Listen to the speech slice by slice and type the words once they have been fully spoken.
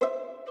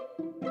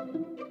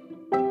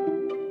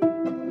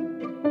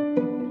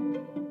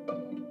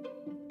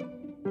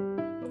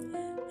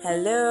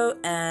Hello,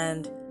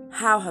 and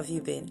how have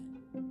you been?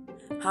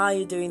 How are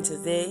you doing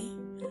today?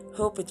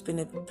 Hope it's been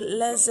a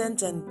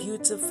pleasant and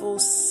beautiful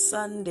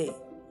Sunday.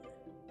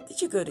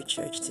 Did you go to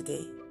church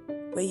today?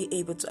 Were you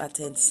able to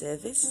attend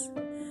service?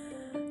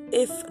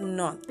 If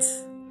not,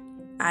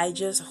 I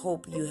just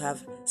hope you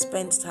have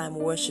spent time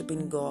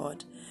worshiping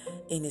God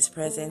in His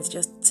presence,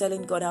 just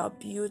telling God how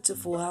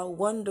beautiful, how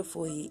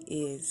wonderful He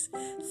is,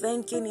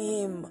 thanking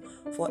Him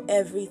for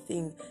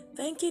everything,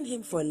 thanking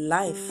Him for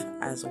life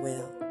as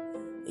well.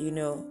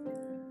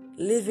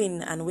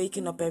 Living and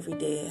waking up every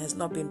day has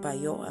not been by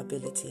your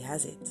ability,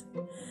 has it?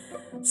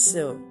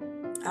 So,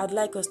 I'd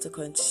like us to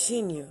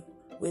continue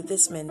with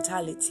this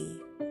mentality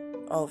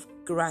of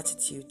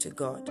gratitude to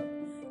God.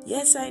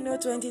 Yes, I know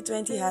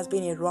 2020 has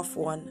been a rough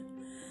one.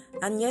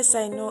 And yes,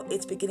 I know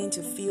it's beginning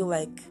to feel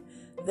like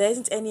there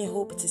isn't any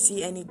hope to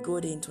see any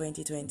good in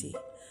 2020.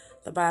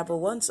 The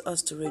Bible wants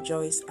us to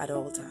rejoice at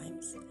all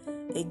times.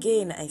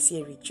 Again, I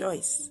say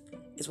rejoice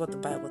is what the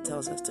Bible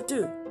tells us to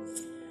do.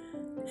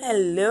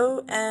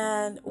 Hello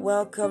and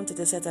welcome to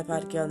the Set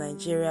Apart Girl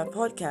Nigeria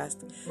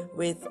podcast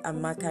with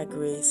Amaka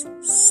Grace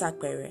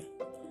Sakbere.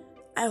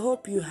 I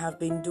hope you've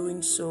been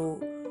doing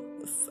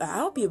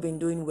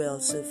well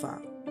so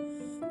far.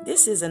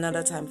 This is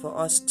another time for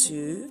us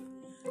to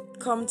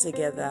come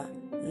together,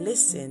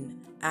 listen,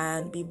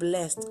 and be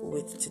blessed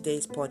with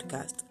today's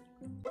podcast.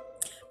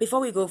 Before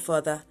we go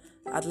further,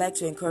 I'd like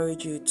to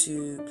encourage you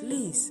to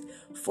please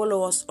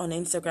follow us on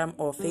Instagram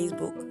or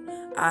Facebook.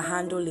 Our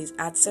handle is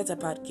at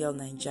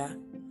SetApartGirlNiger.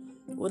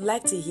 Would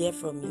like to hear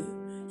from you.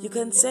 You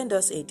can send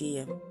us a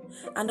DM.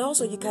 And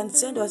also you can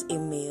send us a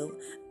mail,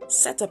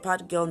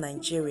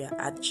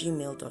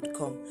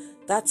 setapartgirlnigeria@gmail.com.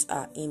 That's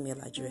our email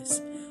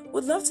address.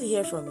 Would love to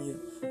hear from you.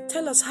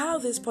 Tell us how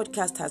this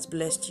podcast has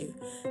blessed you.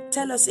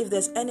 Tell us if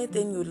there's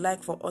anything you'd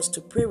like for us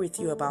to pray with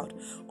you about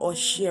or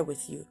share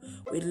with you.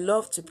 We'd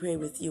love to pray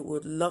with you.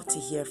 We'd love to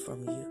hear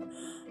from you.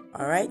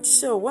 All right.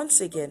 So once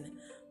again,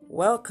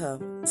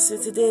 welcome to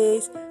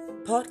today's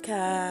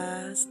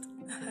podcast.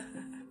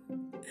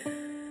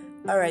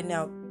 All right.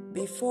 Now,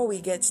 before we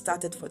get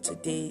started for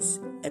today's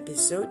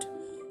episode,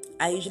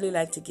 I usually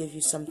like to give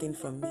you something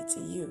from me to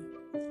you.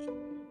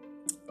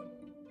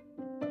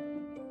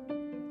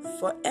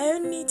 For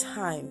any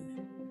time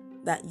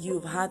that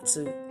you've had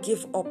to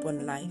give up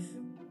on life,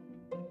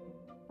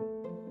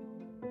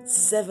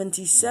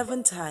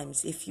 77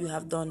 times if you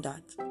have done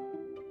that,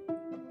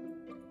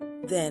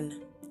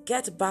 then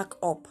get back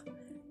up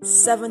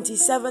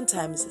 77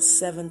 times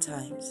 7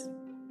 times.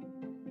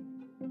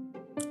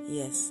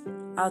 Yes,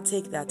 I'll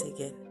take that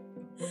again.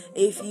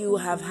 If you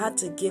have had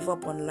to give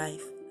up on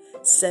life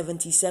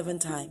 77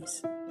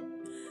 times,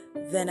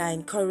 then I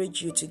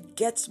encourage you to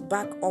get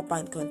back up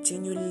and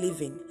continue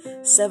living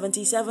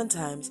 77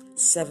 times,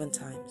 7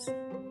 times.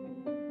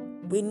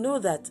 We know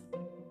that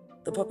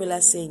the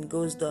popular saying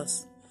goes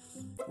thus: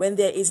 when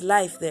there is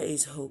life, there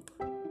is hope.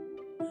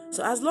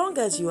 So as long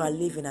as you are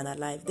living and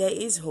alive, there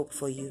is hope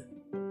for you.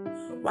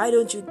 Why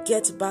don't you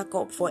get back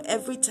up for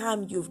every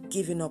time you've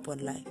given up on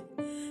life?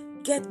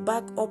 Get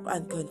back up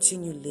and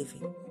continue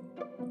living.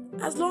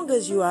 As long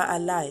as you are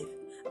alive,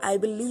 I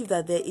believe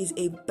that there is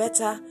a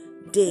better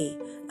day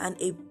and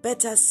a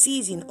better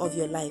season of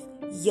your life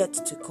yet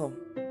to come.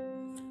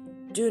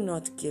 Do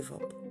not give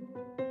up.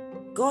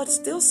 God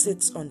still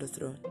sits on the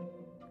throne.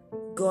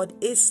 God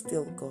is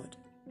still God.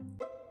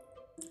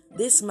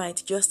 This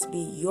might just be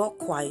your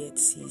quiet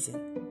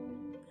season.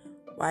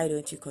 Why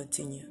don't you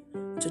continue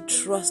to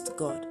trust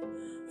God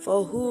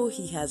for who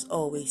He has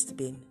always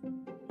been?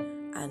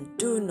 And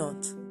do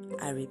not,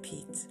 I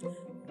repeat,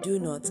 do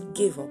not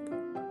give up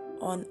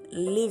on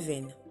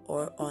living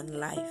or on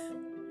life.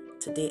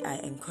 Today I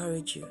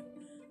encourage you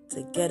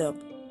to get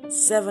up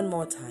 7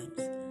 more times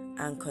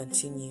and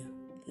continue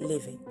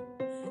living.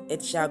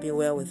 It shall be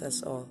well with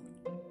us all.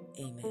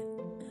 Amen.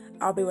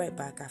 I'll be right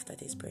back after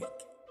this break.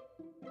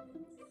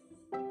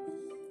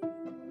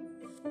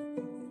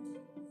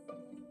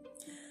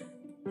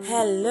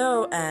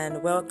 Hello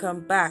and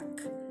welcome back.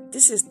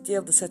 This is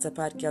still the Set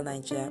Apart Girl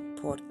Nigeria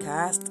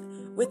podcast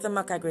with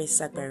Amaka Grace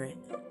Sakbere.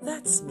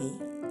 That's me.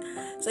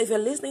 So if you're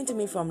listening to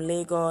me from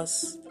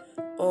Lagos,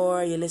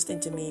 or you're listening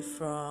to me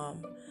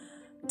from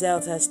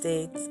Delta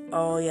State,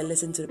 or you're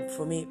listening to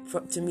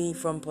me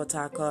from Port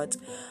Harcourt,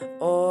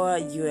 or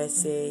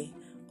USA,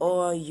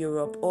 or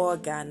Europe, or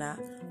Ghana,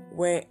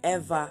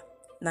 wherever,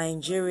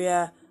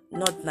 Nigeria,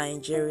 not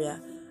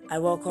Nigeria, I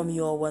welcome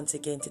you all once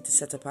again to the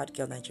Set Apart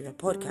Girl Nigeria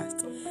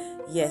podcast.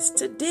 Yes,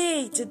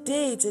 today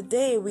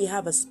we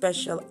have a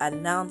special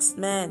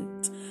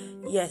announcement.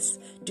 Yes,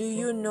 do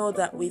you know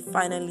that we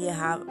finally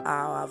have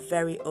our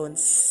very own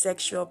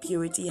sexual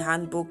purity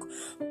handbook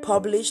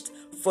published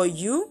for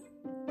you?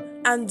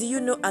 And do you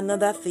know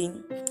another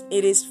thing?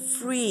 It is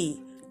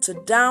free to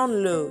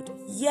download.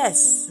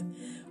 Yes,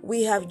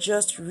 we have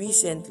just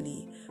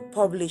recently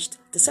published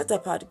the Set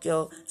Apart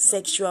Girl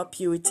Sexual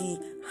Purity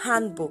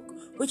Handbook,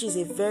 which is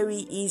a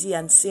very easy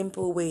and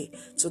simple way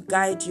to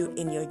guide you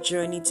in your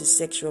journey to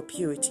sexual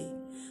purity.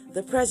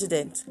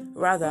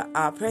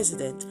 our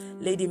president,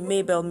 Lady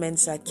Mabel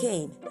Mensah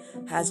Kane,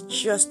 has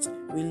just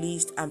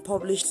released and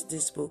published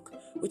this book,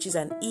 which is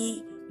an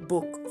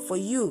e-book for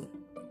you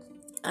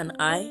and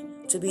I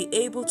to be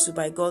able to,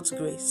 by God's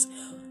grace,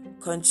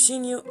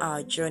 continue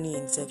our journey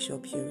in sexual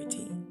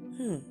purity.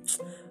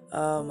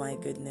 Oh my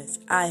goodness.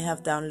 I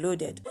have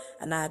downloaded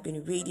and I have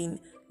been reading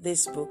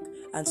this book,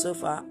 and so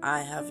far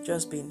I have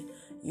just been,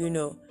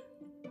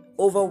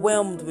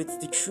 overwhelmed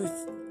with the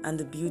truth and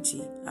the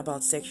beauty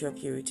about sexual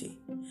purity.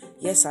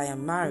 Yes, I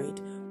am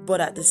married, but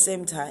at the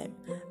same time,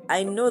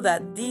 I know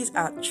that these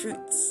are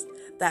truths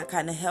that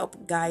can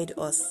help guide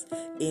us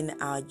in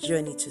our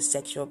journey to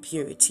sexual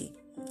purity.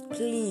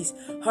 Please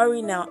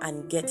hurry now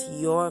and get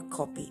your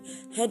copy.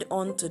 Head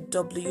on to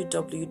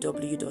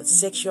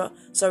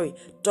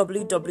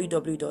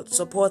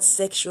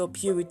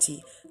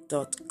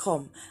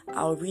www.supportsexualpurity.com.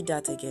 I'll read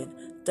that again.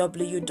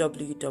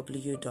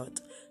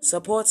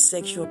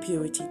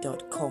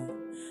 www.supportsexualpurity.com.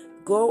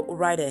 Go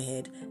right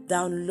ahead,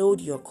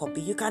 download your copy.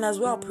 You can as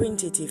well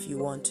print it if you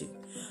want to,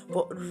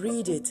 but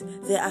read it.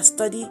 There are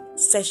study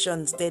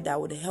sessions there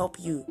that would help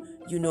you,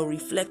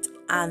 reflect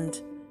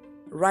and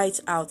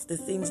write out the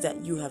things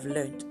that you have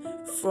learned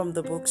from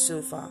the book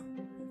so far.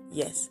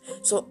 Yes.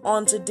 So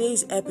on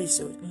today's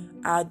episode,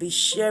 I'll be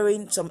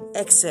sharing some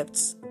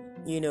excerpts,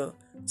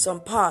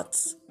 some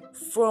parts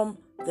from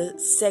the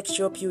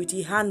Sexual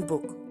Purity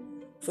Handbook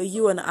for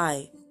you and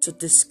I to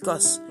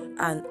discuss,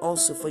 and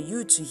also for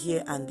you to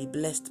hear and be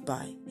blessed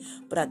by.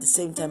 But at the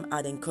same time,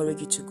 I'd encourage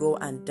you to go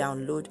and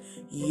download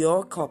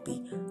your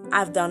copy.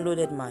 I've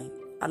downloaded mine.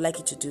 I'd like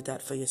you to do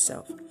that for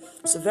yourself.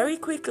 So very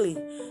quickly,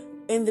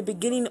 in the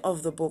beginning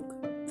of the book,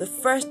 the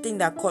first thing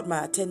that caught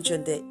my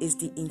attention there is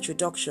the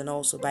introduction,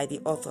 also by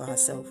the author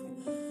herself.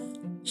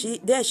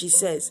 She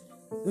says,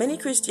 many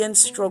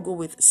Christians struggle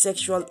with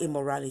sexual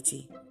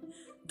immorality.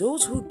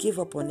 Those who give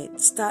up on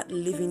it start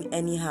living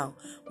anyhow,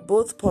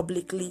 both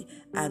publicly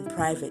and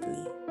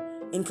privately.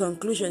 In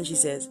conclusion, she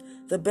says,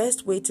 the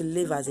best way to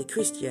live as a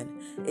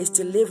Christian is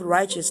to live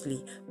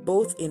righteously,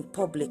 both in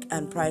public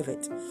and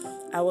private.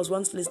 I was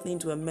once listening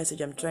to a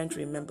message, I'm trying to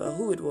remember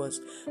who it was,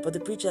 but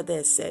the preacher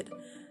there said,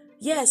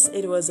 yes,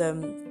 it was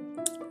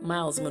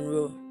Miles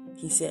Monroe.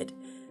 He said,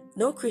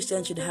 no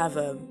Christian should have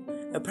a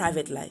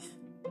private life.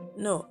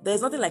 No,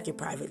 there's nothing like a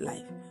private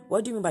life.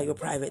 What do you mean by your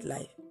private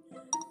life?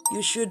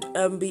 You should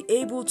be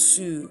able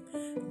to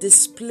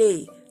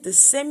display the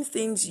same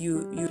things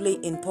you play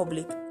in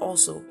public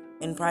also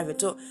in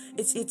private. So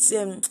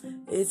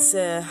it's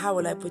how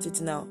will I put it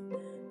now?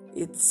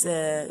 It's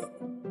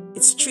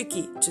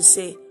tricky to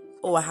say,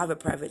 oh, I have a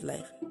private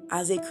life.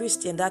 As a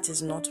Christian, that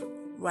is not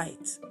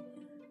right.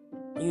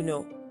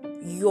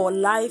 Your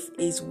life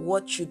is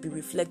what should be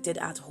reflected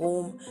at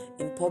home,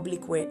 in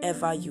public,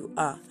 wherever you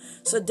are.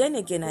 So then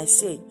again, I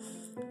say,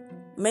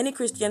 many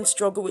Christians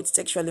struggle with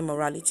sexual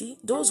immorality.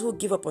 Those who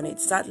give up on it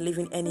start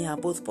living anyhow,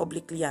 both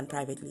publicly and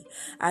privately.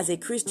 As a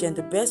Christian,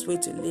 the best way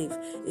to live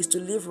is to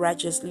live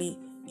righteously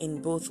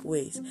in both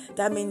ways.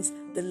 That means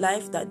the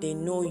life that they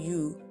know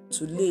you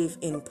to live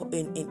in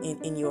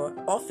your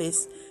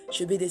office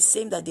should be the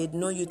same that they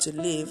know you to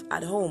live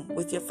at home,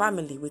 with your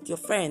family, with your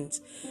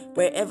friends,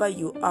 wherever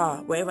you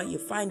are, wherever you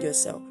find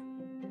yourself.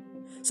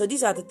 So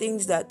these are the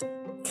things that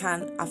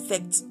can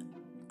affect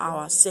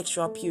our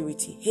sexual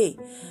purity. Hey,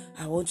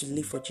 I want to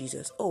live for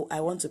Jesus. Oh, I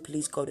want to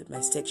please God with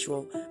my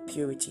sexual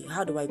purity.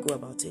 How do I go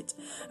about it?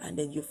 And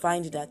then you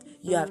find that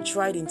you have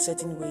tried in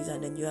certain ways,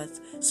 and then you are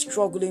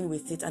struggling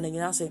with it, and then you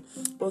now say,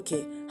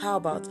 okay, how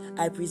about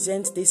I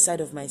present this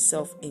side of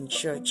myself in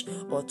church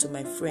or to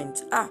my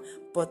friends?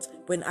 But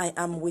when I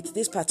am with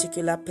this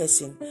particular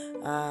person,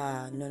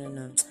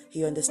 no.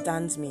 He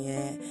understands me.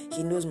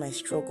 He knows my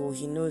struggle.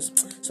 He knows,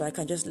 so I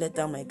can just let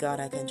down my guard.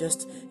 I can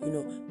just,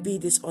 be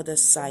this other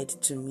side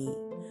to me.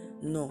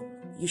 No,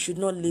 you should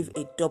not live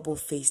a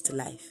double-faced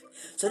life.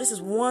 So this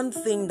is one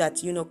thing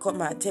that, caught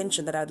my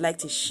attention that I'd like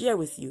to share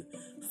with you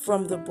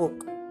from the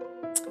book.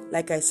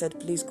 Like I said,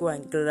 please go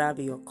and grab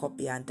your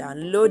copy and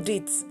download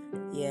it.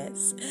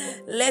 Yes.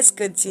 Let's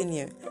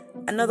continue.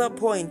 Another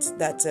point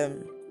that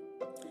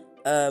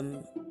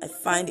I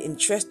find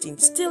interesting,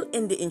 still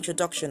in the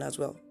introduction as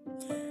well.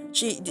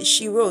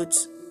 She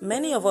wrote,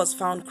 many of us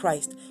found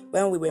Christ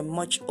when we were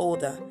much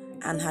older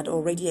and had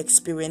already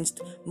experienced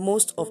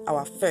most of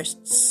our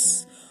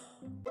firsts.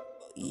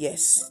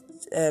 Yes.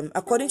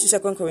 According to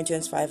 2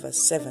 Corinthians 5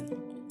 verse 7,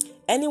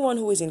 anyone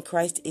who is in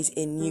Christ is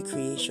a new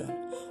creation.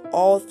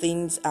 All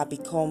things are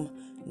become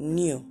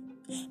new.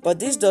 But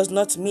this does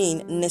not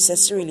mean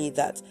necessarily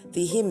that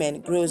the hymen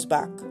grows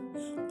back.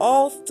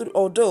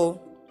 Although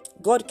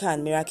God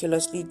can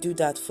miraculously do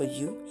that for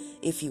you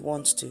if He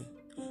wants to.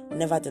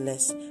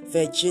 Nevertheless,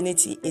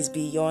 virginity is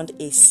beyond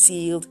a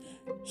sealed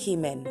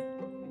hymen.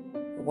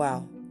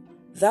 Wow.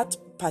 That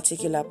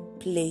particular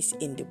place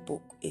in the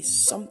book is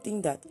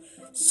something that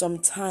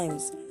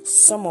sometimes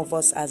some of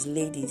us as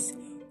ladies,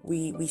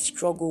 we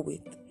struggle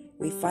with.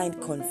 We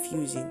find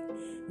confusing.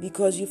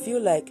 Because you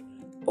feel like,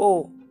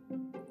 oh,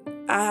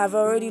 I have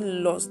already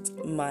lost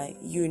my,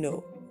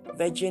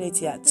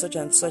 virginity at such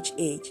and such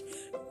age.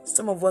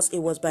 Some of us, it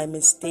was by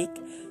mistake.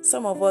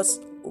 Some of us,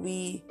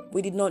 we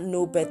did not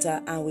know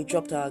better and we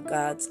dropped our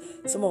guards.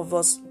 Some of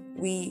us,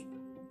 we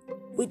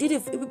did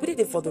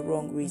it for the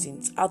wrong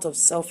reasons, out of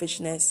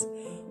selfishness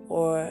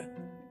or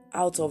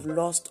out of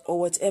lust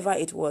or whatever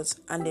it was,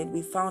 and then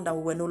we found that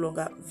we were no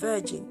longer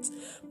virgins.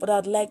 But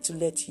I'd like to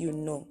let you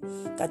know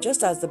that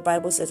just as the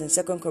Bible says in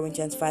 2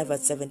 Corinthians 5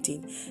 verse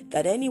 17,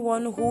 that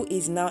anyone who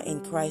is now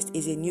in Christ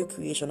is a new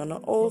creation, and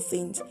all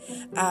things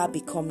are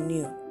become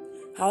new.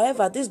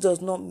 However, this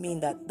does not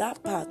mean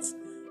that part,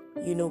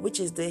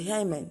 which is the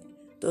hymen,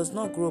 does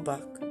not grow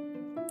back.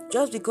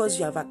 Just because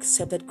you have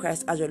accepted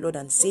Christ as your Lord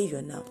and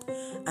Savior now,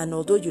 and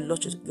although you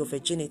lost your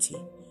virginity,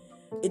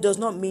 it does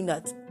not mean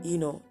that,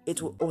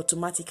 it will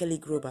automatically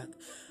grow back.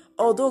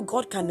 Although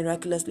God can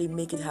miraculously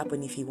make it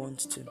happen if He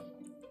wants to.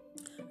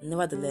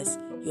 Nevertheless,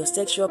 your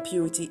sexual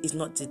purity is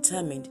not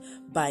determined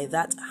by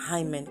that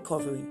hymen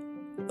covering.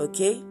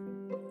 Okay?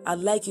 I'd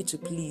like you to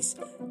please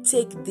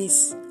take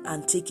this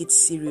and take it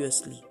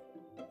seriously.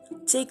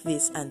 Take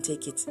this and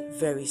take it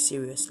very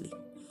seriously.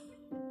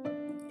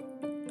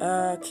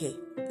 Okay,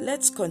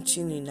 let's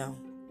continue now.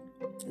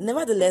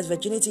 Nevertheless,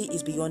 virginity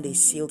is beyond a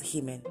sealed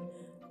hymen.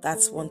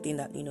 That's one thing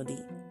that,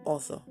 the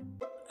author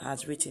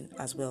has written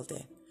as well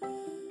there.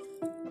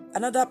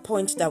 Another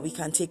point that we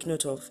can take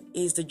note of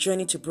is the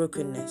journey to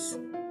brokenness.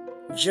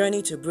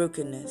 Journey to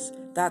brokenness.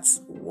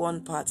 That's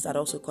one part that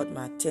also caught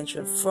my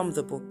attention from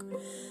the book.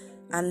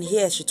 And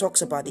here she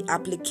talks about the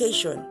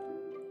application.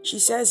 She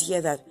says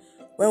here that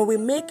when we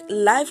make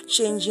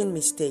life-changing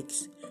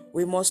mistakes,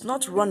 we must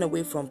not run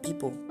away from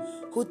people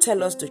who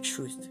tell us the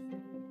truth.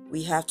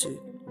 We have to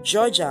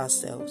judge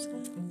ourselves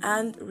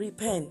and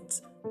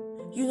repent.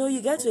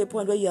 You get to a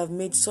point where you have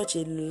made such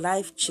a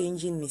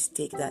life-changing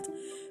mistake that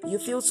you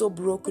feel so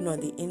broken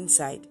on the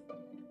inside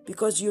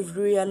because you've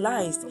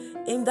realized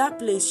in that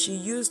place. She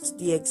used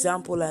the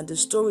example and the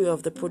story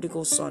of the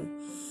prodigal son.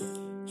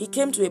 He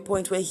came to a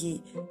point where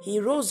he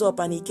rose up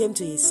and he came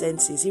to his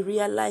senses. He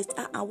realized,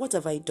 what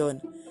have I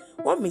done?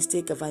 What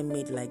mistake have I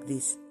made like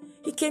this?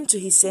 He came to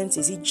his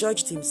senses. He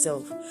judged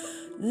himself.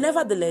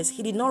 Nevertheless,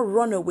 he did not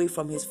run away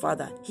from his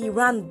father. He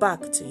ran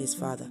back to his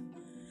father.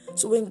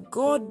 So when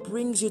God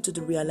brings you to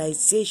the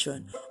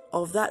realization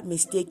of that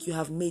mistake you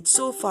have made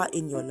so far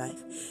in your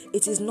life,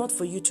 it is not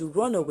for you to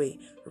run away.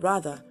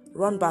 Rather,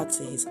 run back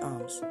to His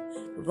arms.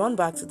 Run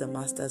back to the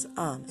Master's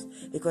arms,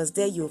 because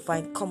there you'll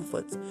find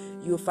comfort,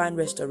 you'll find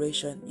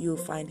restoration, you'll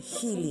find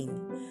healing.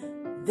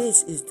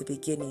 This is the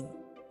beginning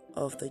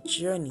of the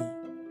journey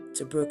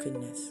to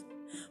brokenness.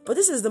 But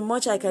this is the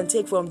much I can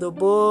take from the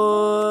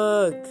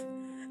book.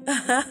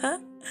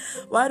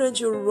 Why don't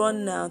you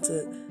run now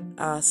to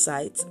our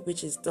site,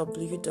 which is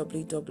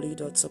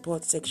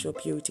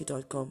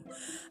www.supportsexualpurity.com,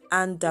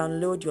 and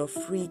download your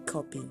free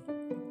copy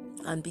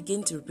and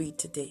begin to read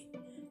today.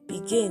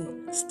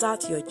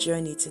 Start your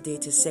journey today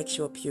to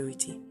sexual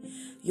purity.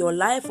 Your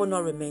life will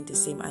not remain the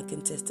same. I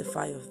can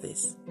testify of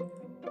this.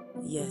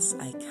 Yes,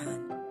 I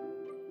can.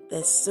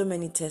 There's so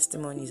many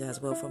testimonies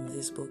as well from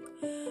this book.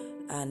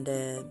 And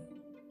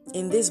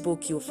in this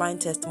book, you'll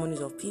find testimonies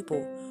of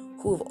people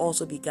who have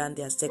also begun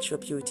their sexual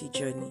purity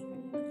journey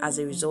as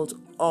a result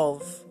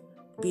of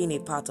being a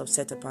part of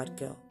Set Apart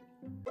Girl.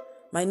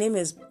 My name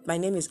is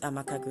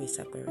Amaka Grace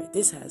Akbere.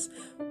 This has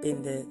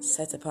been the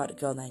Set Apart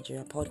Girl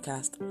Nigeria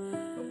podcast.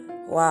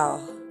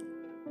 Wow,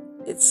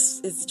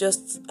 it's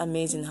just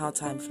amazing how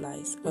time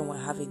flies when we're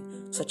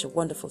having such a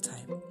wonderful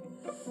time.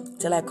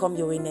 Till I come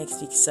your way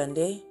next week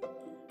Sunday,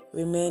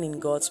 remain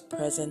in God's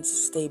presence.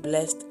 Stay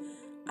blessed.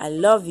 I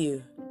love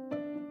you.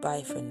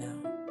 Bye for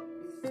now.